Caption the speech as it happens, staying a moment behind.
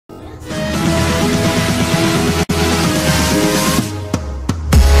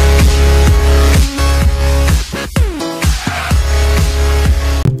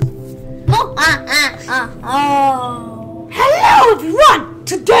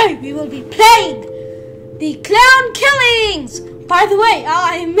Today we will be playing the clown killings. By the way,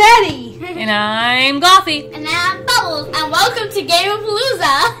 I'm Mahdy. And I'm Gothy. And I'm Bubbles. And welcome to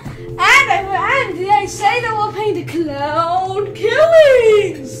Gamepalooza. And they say that we're playing the clown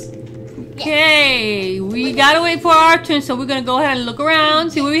killings. Okay, we gotta wait for our turn, so we're gonna go ahead and look around,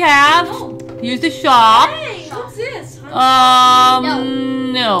 see what we have. Here's the shop. Hey, what's this?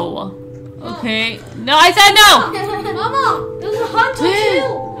 No. Okay. No, I said no. Mama, there's a hunter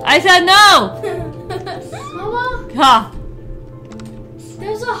too. I said no. Mama, Huh.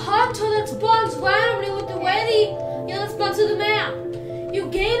 there's a hunter that spawns randomly with the way that spawns to the map. You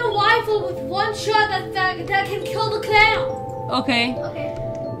gain a rifle with one shot that can kill the clown. Okay. Okay.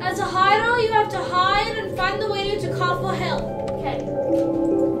 As a hider, you have to hide and find the way to call for help. Okay.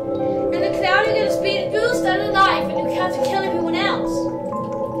 And the clown, you get a speed boost and a knife, and you have to kill everyone else.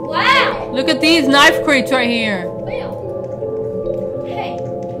 Wow! Look at these knife crates right here. Wow. Hey.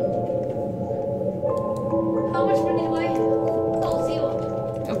 How much money do I have? Oh, 0.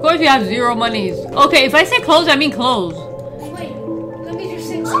 Of course you have 0 monies. Okay, if I say clothes, I mean clothes. Wait, let me just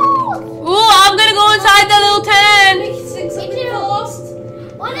sing something. Ooh, I'm gonna go inside the little tent. Let me sing something first.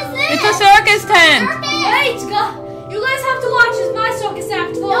 What is this? It's a circus tent. Wait, you guys have to watch my circus act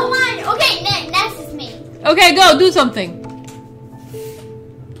first. No, mine. Okay, next is me. Okay, go, do something.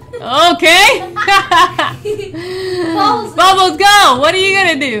 Okay. Bubbles, go. What are you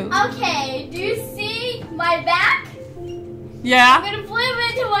gonna do? Okay, do you see my back? Yeah. I'm gonna flip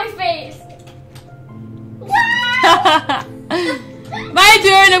into my face. My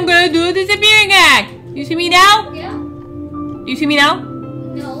turn. I'm gonna do a disappearing act. You see me now? Yeah? You see me now?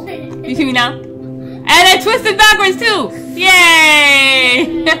 No. You see me now? And I twisted backwards too.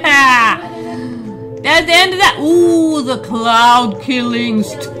 Yay! That's the end of that. Ooh, the cloud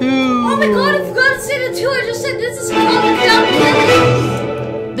killings too. Oh my god, I forgot to say that too. I just said this is called the clown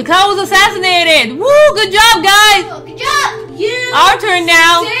killings. The clown was assassinated. Woo! Good job, guys. Good job. You Our turn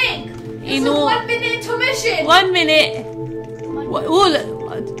now. stink. It's a know- 1 minute intermission. 1 minute.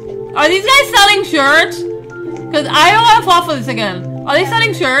 Ooh, are these guys selling shirts? Because I don't want to fall for this again. Are they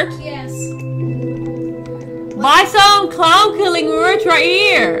selling shirts? Yes. Buy some clown killing merch right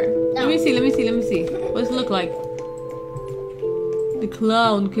here. No. Let me see. What does it look like? The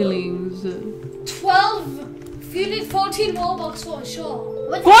clown killings. 12. You need 14 Roblox for a show.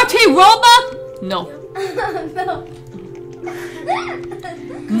 14 Robux? No. No.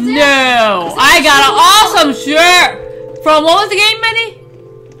 No. I got an awesome shirt. From what was the game, Mahdy?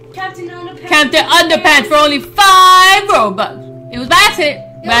 Captain Underpants. Captain Underpants for only 5 Robux. It was by accident,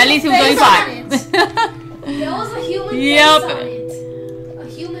 but at least it was only 5. There was a human Yep. face on it. A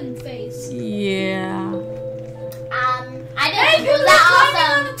human face. Yeah. I Hey, didn't do people are that climbing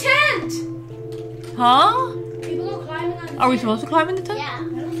also. on the tent. Huh? People are climbing on the tent. Are we supposed to climb in the tent? Yeah. I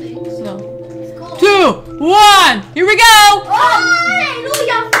don't think so. No. It's cool. 2, 1. Here we go.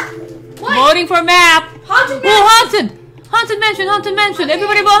 Hallelujah! What? Voting for map. Haunted Oh, haunted. Haunted mansion. Haunted mansion. Okay.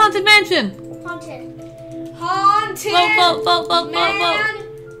 Everybody vote haunted mansion. Haunted. Haunted. Vote. Man.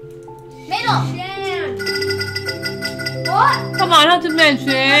 Middle. Shan. What? Come on, haunted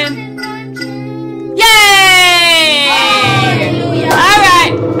mansion. Mansion. Yay! Hallelujah. All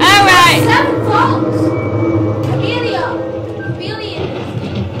right. 7 votes. Camellia.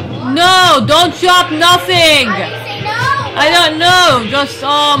 No, don't chop nothing. How do you say no? I don't know. Just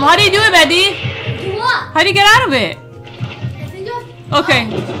how do you do it, Mahdy? Do what? How do you get out of it? I think Okay.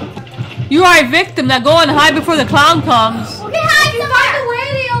 You are a victim. Now go and hide before the clown comes. Okay, hide If you find the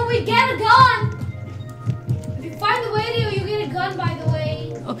radio, we get a gun. If you find the radio, you get a gun, by the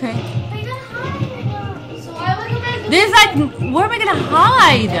way. Okay. So I recommend This is like, where am I gonna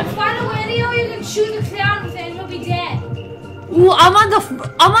hide? if you find a radio, you can shoot the clown with it and he'll be dead. Ooh, I'm on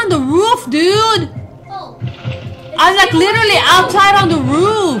the roof, dude. Oh. I'm like literally outside on the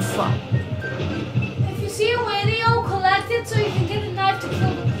roof. If you see a radio, collect it so you can get a knife to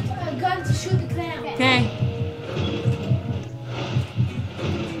kill a gun to shoot the clown. Okay.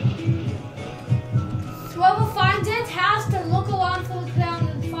 Whoever finds it has to look around for the clown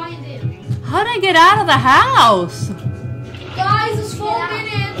and find it. How do I get out of the house? Guys, it's 4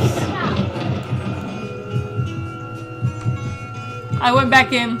 minutes. I went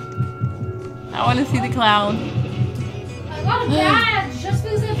back in. I want to see the clown. I got a badge just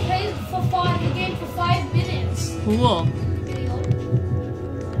because I played the game for 5 minutes. Cool.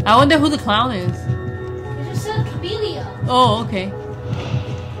 I wonder who the clown is. It just said Camellia. Oh, okay.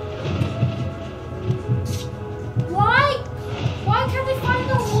 Why can't they find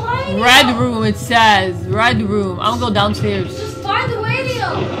the radio? Red room, it says. Red room. I'm gonna go downstairs. Just find the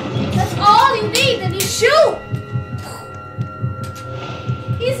radio. That's all you need, and you shoot.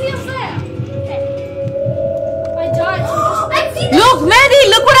 Easy as that. I died. So I see the Look, Mahdy,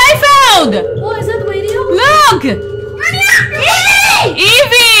 look what I found! oh, is that the radio? Look!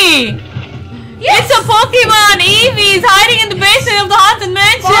 Evie! It's a Pokemon! Evie is hiding in the basement of the haunted By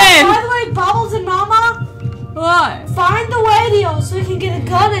mansion! the way, Bubbles and Mama, What? find the radio so we can get a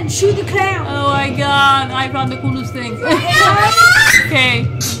gun and shoot the clown. Oh my god, I found the coolest thing. Okay.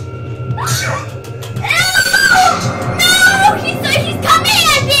 No! He's coming,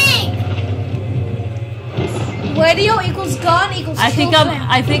 I think! Radio equals gun equals I think kill I'm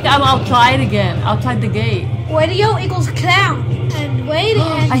clown. outside again. Outside the gate. Radio equals clown. And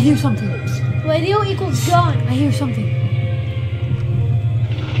I hear something. radio equals gun. I hear something.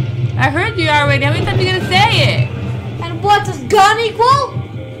 I heard you already. How many times are you gonna say it? And what does gun equal?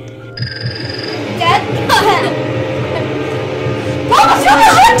 Dead gun. Mama, you're the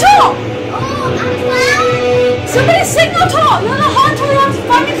hunter! Oh, I'm clown! Somebody signal to her! You're the hunter who wants to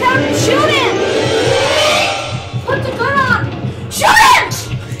find the clown and shoot him! Put the gun on! Shoot him!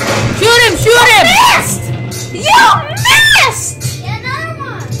 Shoot him! Shoot him! Missed! You missed! Yeah, another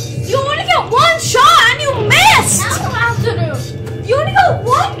one. You only got one shot and you missed! Now what I have to do? You only got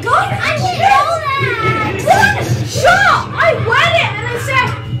one gun and I you didn't know missed! that. One shot! I read it and I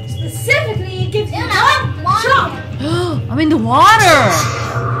said specifically it gives you Dude, I one want shot! I'm in the water.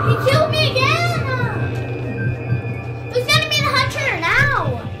 He killed me again! Who's gonna be the hunter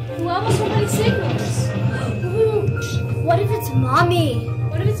now? Whoever somebody signals. Ooh, What if it's mommy?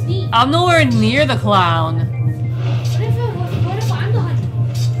 what if it's me? I'm nowhere near the clown. What if I'm the hunter?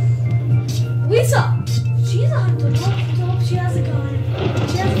 Lisa! She's a hunter. Nope, she has a gun.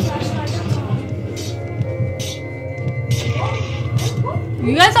 She has a flashlight, that's all.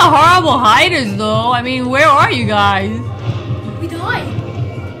 You guys are horrible hiders, though. I mean, where are you guys? We died.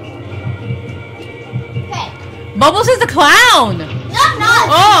 Okay. Bubbles is the clown. No, I'm not.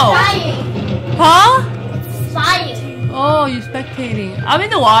 Oh. It's spying. Huh? It's spying. Oh, you're spectating. I'm in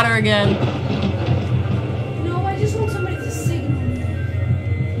the water again. No, I just want somebody to signal me.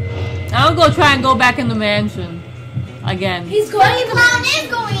 I'll go try and go back in the mansion. Again. He's going in The clown is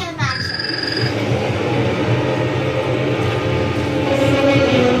going in the mansion.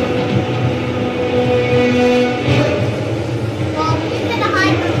 Well, he's in a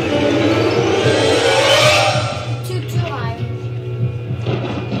high room. Too high.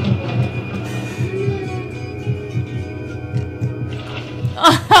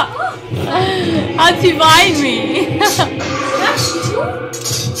 How'd she find me? That's you?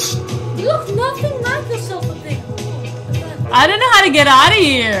 You look nothing like yourself a bit. I don't know how to get out of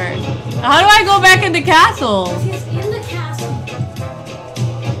here. How do I go back in the castle? He's in the castle.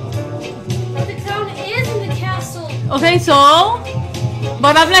 The clown is in the castle. Okay, so?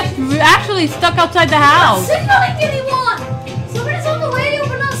 But I'm like actually stuck outside the Not house. signaling anyone! Somebody's on the radio,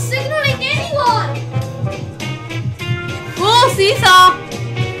 we're not signaling anyone! Cool, seesaw.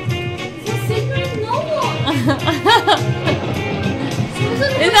 He's not signaling no one!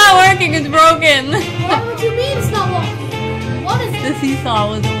 It's not working, it's broken. What do you mean it's not working? What is The it? seesaw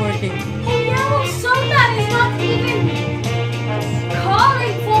wasn't working. Oh yeah, well somebody's not even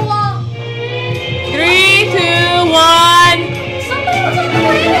calling for 3, 2, 1. somebody was on the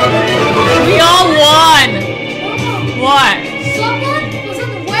radio! We all won. What? Someone was on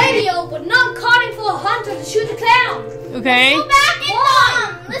the radio but not calling for a hunter to shoot the clown! Okay. Go back in them.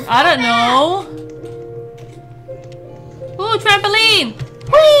 Let's I go don't back. know. Ooh, trampoline.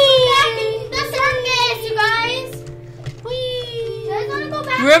 Back in the circus, you guys. Whee. You guys wanna go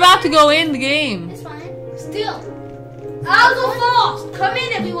back? We're about to go in the game. It's fine. Still. I'll go first! Come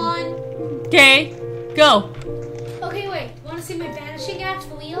in everyone! Okay, go. Okay, wait. Want to see my vanishing act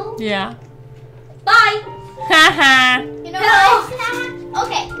for real? Yeah. Bye! Haha. You know what?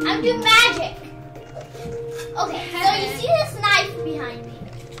 Okay, I'm doing magic. Okay, so you see this knife behind me?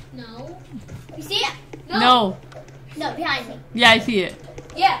 No. You see it? No. No, behind me. Yeah, I see it.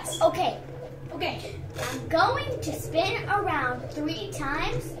 Yes. Okay, Okay. I'm going to spin around 3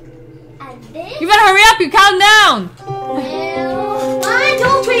 times, and this You better hurry up. You're counting down. will... I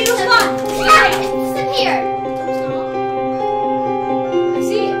told you it was fun. Yeah, it disappeared. I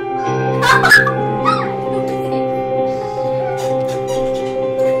see it.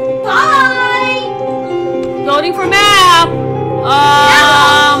 Bye! Voting for map.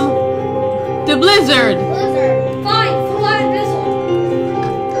 The blizzard. Blizzard. Fine, full on blizzard.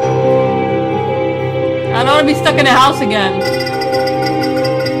 I don't want to be stuck in a house again. Is there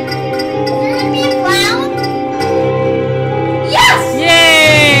gonna be a clown? Yes!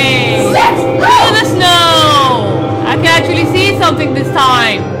 Yay! Let's Through the snow. I can actually see something this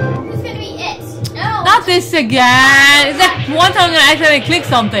time. Who's gonna be it? No. Not this again. Is that one time I'm gonna accidentally click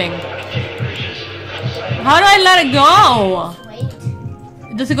something. How do I let it go? Wait.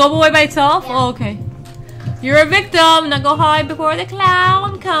 Does it go away by itself? Yeah. Oh, okay. You're a victim. Now go hide before the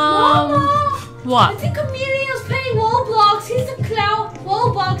clown comes. Mama! What? I think Amelia's playing Roblox. He's the clown.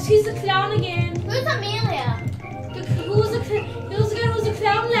 Roblox. He's the clown again. Who's Amelia? He was the guy who was the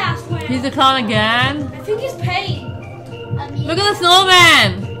clown last round. He's the clown again? I think he's paying. Amelia. Look at the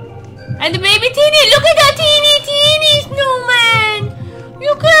snowman! And the baby teeny! Look at that teeny snowman!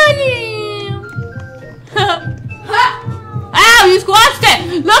 Look at him! Ow! You squashed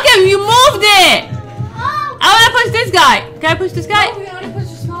it! Look at you moved it! Oh. I wanna push this guy! Can I push this guy? No, we only push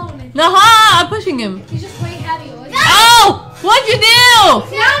the smaller man. Naha! I'm pushing him. He's just playing heavy. Oh! What'd you do?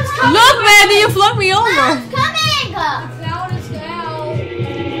 Clown's coming. Look, Mahdy, you flunked me over. I'm coming. Clown is down.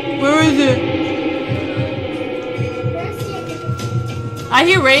 Where is it? Where's the? I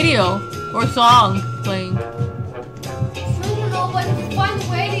hear radio or song playing. I don't know, but if you find the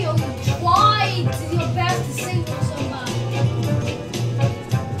radio, you try to your best to sing for somebody.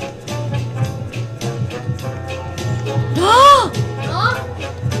 Huh?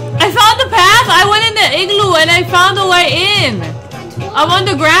 I found the path. I went in the igloo and I found a way in. I'm on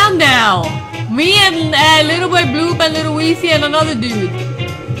the ground now. Me and Little Boy Bloop and Little Weezy and another dude.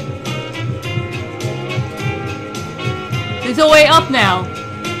 There's a way up now.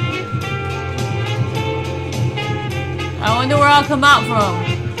 I wonder where I'll come out from.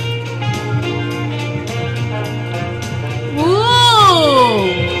 Ooh!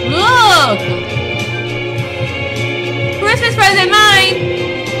 Look! Christmas present mine!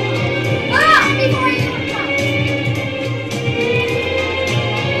 Ah! Before you come.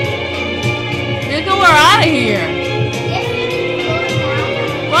 There's nowhere out of here.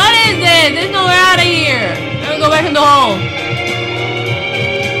 What is this? There's nowhere out of here. Let me go back in the hole.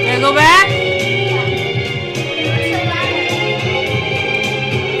 Can I go back?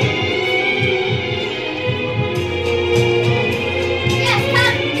 Yes,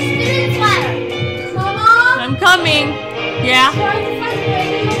 come. Student's ladder. Mama? I'm coming. Yeah. Try to find the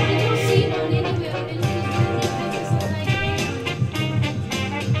radio, but I don't see it on anywhere.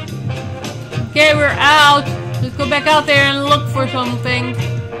 Okay, we're out. Let's go back out there and look for something.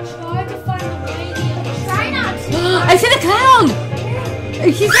 Try to find the radio. Try not to. I see the clown!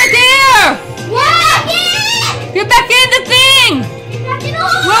 He's right there! What? Get back in the thing! Back in the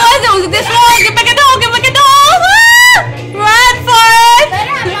hole. Where was it? Was it this one? Get back in the hole! Get back in the hole! Ah! Run for it!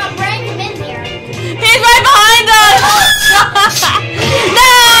 Better have not bring him in here. He's right behind us!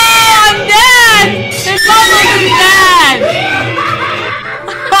 No! I'm dead! His bubbles is dead!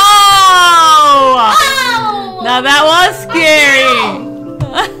 Oh! Oh! Now that was scary!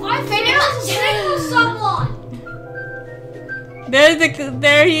 I figured out to signal someone.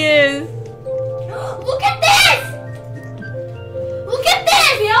 There he is. Look at this! Look at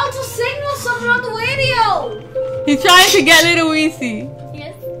this! Be able to signal someone on the radio. He's trying to get Little Weezy.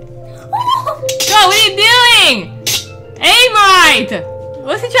 Yes. God, what are you doing? Aim right!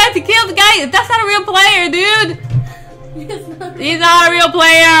 What's he trying to kill the guy? That's not a real player, dude. He's not a real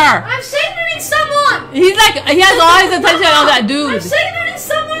player. I'm signaling someone. He's like, he has all his attention on that I'm dude. signaling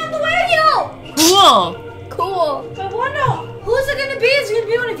someone on the radio. Cool. Cool. I wonder who's it gonna be? Is it gonna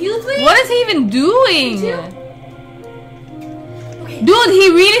be one of you three? What is he even doing? Okay. Dude, he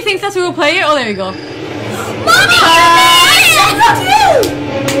really thinks that's a real player? Oh, there you go. Mommy!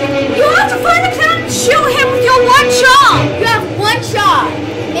 You have to find the clown and shoot him with your one shot. You have one shot.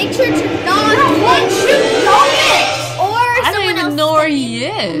 Make sure to not one shoot. Don't miss. Or I don't someone even else. know where he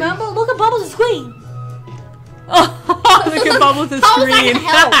is. Remember, look at Bubbles' screen. Oh, look at Bubbles' How was that screen. gonna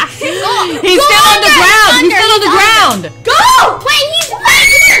help? He's Go still on the under, ground. He's under, still on the he's ground. Go! Wait, he's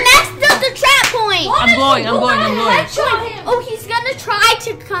back next to the trap point. I'm going. Headshot him. Oh, he's gonna try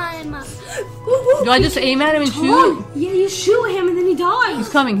to climb up. Do I just aim at him and Come shoot? on. Yeah, you shoot him and then he dies. He's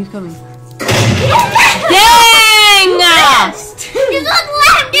coming. Dang! You just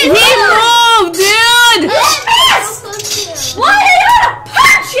let him do He moved, dude! Why are you gonna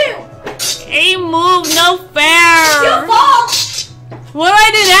punch you? He moved, no Your fair! fault. What do I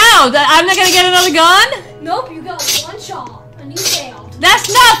do now? I'm not gonna get another gun? Nope, you got one shot and you failed. That's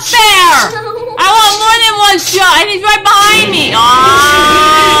not fair! I want more than one shot and he's right behind me! Oh!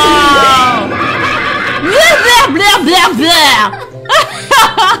 Blah, blah, blah, blah, blah.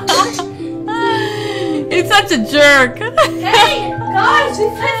 It's such a jerk. Hey, guys,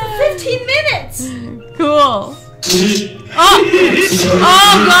 we've played for 15 minutes. Cool. Oh!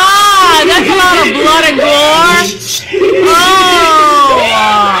 Oh God! That's a lot of blood and gore! Oh!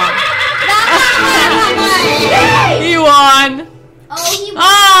 He won! Oh, he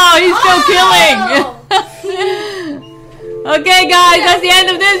Oh, he's still killing! Okay, guys, that's the end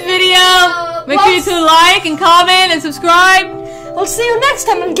of this video. Make sure to like and comment and subscribe. We'll see you next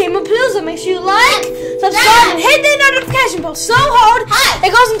time on Game of Palooza. Make sure you like, subscribe, and hit the notification bell so hard it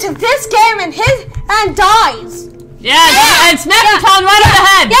goes into this game and dies. Yeah, and snap the tongue right on the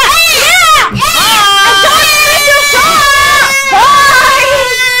head. Yeah! Bye!